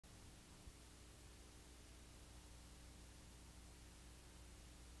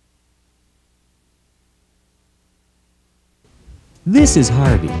This is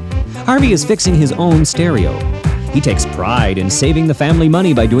Harvey. Harvey is fixing his own stereo. He takes pride in saving the family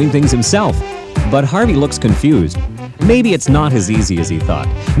money by doing things himself. But Harvey looks confused. Maybe it's not as easy as he thought.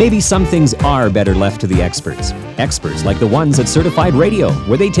 Maybe some things are better left to the experts. Experts like the ones at Certified Radio,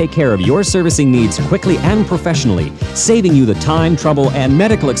 where they take care of your servicing needs quickly and professionally, saving you the time, trouble, and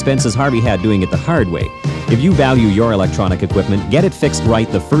medical expenses Harvey had doing it the hard way. If you value your electronic equipment, get it fixed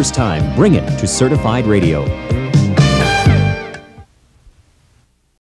right the first time. Bring it to Certified Radio.